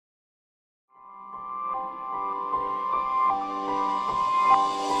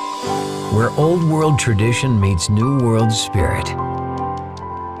where old world tradition meets new world spirit,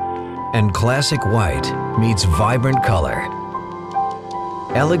 and classic white meets vibrant color.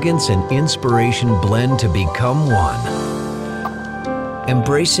 Elegance and inspiration blend to become one.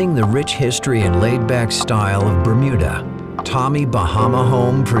 Embracing the rich history and laid-back style of Bermuda, Tommy Bahama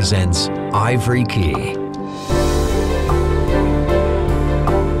Home presents Ivory Key.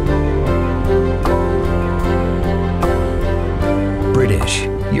 British,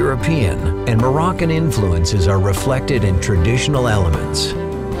 European, and Moroccan influences are reflected in traditional elements,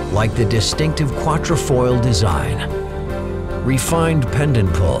 like the distinctive quatrefoil design, refined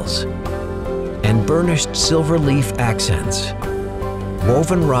pendant pulls, and burnished silver leaf accents.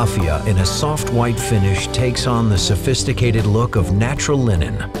 Woven raffia in a soft white finish takes on the sophisticated look of natural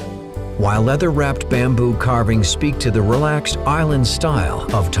linen, while leather-wrapped bamboo carvings speak to the relaxed island style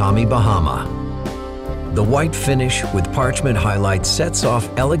of Tommy Bahama. The white finish with parchment highlights sets off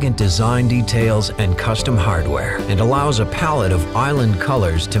elegant design details and custom hardware and allows a palette of island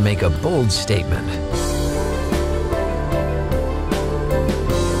colors to make a bold statement.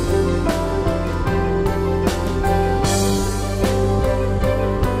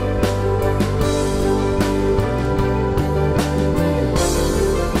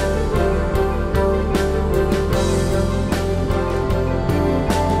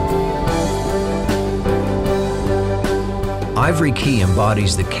 Ivory Key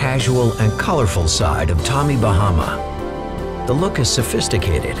embodies the casual and colorful side of Tommy Bahama. The look is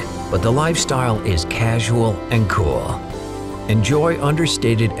sophisticated, but the lifestyle is casual and cool. Enjoy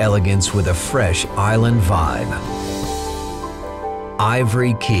understated elegance with a fresh island vibe.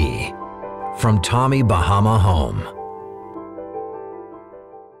 Ivory Key from Tommy Bahama Home.